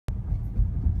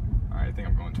I think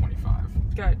I'm going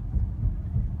 25. Good.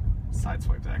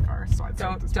 Sideswipe that car.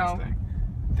 Sideswipe this Mustang.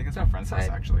 I think it's my friend's house,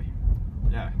 actually.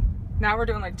 Yeah. Now we're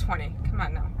doing like 20. Come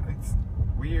on now. It's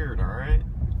weird, alright?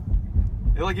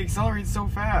 It like accelerates so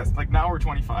fast. Like now we're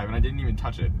 25 and I didn't even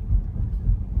touch it.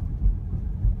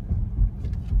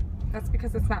 That's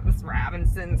because it's not Miss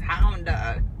Robinson's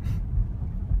Honda.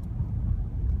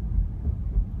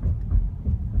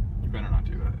 You better not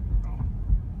do that. Oh.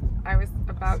 I was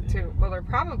about to. Well, they're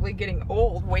probably getting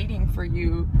old waiting for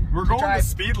you. We're going the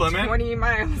speed limit. 20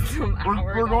 miles an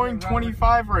hour. We're going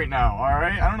 25 right now,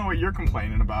 alright? I don't know what you're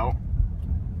complaining about.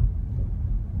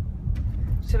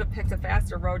 Should have picked a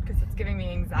faster road because it's giving me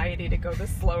anxiety to go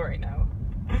this slow right now.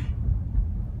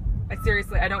 I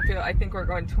think we're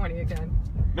going 20 again.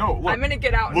 No, look. I'm gonna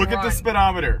get out and look run. at the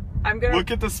speedometer.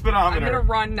 Look at the speedometer. I'm gonna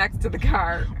run next to the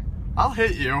car. I'll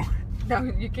hit you. No,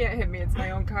 you can't hit me. It's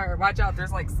my own car. Watch out.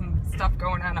 There's like some stuff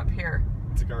going on up here.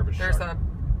 It's a garbage truck.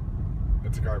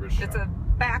 It's a garbage truck. It's a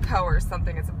backhoe or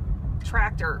something. It's a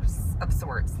tractor of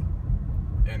sorts.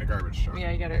 And a garbage truck.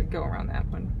 Yeah, you gotta go around that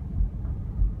one.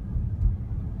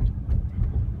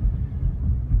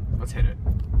 Let's hit it.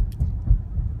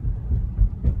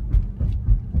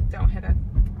 Don't hit it.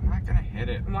 I'm not gonna hit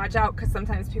it. And watch out, because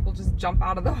sometimes people just jump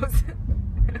out of those.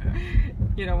 Yeah.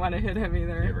 You don't want to hit him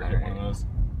either. You ever hit one of those?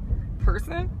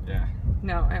 Person? Yeah.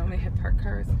 No, I only hit parked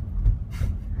cars.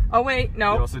 Oh wait,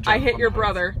 no, I hit your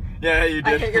brother. Yeah, you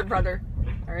did. I hit your brother.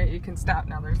 All right, you can stop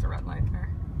now. There's a red light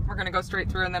there. We're gonna go straight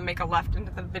through and then make a left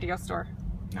into the video store.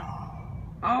 No.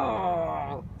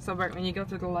 Oh. So Bert, when you go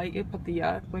through the light, you put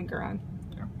the blinker on.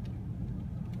 Yeah.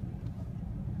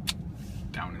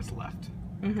 Down is left.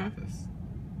 Mm-hmm. I got this.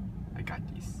 I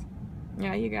got these.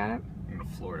 Yeah, you got it. I'm gonna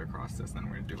floor it across this, then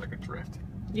we're gonna do like a drift.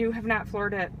 You have not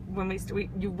floored it when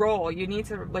you roll. You need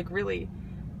to like really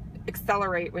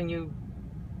accelerate when you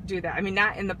do that. I mean,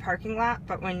 not in the parking lot,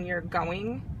 but when you're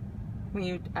going, when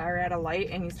you are at a light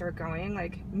and you start going,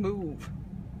 like move.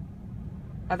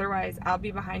 Otherwise, I'll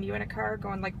be behind you in a car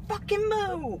going like, fucking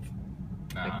move.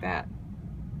 Nah. Like that.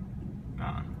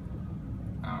 Nah.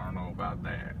 I don't know about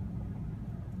that.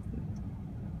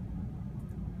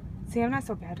 See, I'm not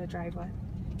so bad to drive with.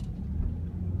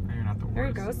 No, you're not the worst. There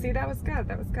you go. See, that was good.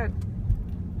 That was good.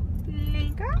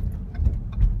 Link up.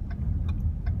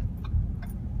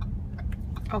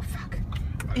 Oh, fuck.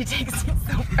 He takes me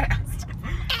so fast.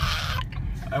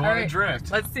 I want to drift.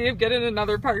 Let's see him get in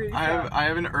another parking spot. I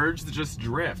have an urge to just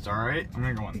drift, alright? I'm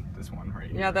gonna go on this one right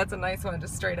here. Yeah, that's a nice one,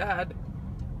 just straight ahead.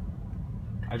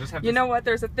 I just have You know what?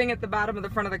 There's a thing at the bottom of the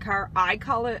front of the car. I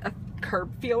call it a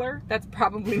curb feeler. That's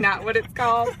probably not what it's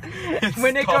called.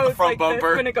 When it goes like this,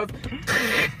 when it goes,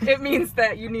 it means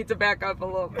that you need to back up a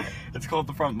little bit. It's called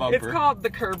the front bumper. It's called the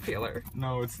curb feeler.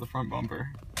 No, it's the front bumper.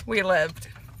 We lived.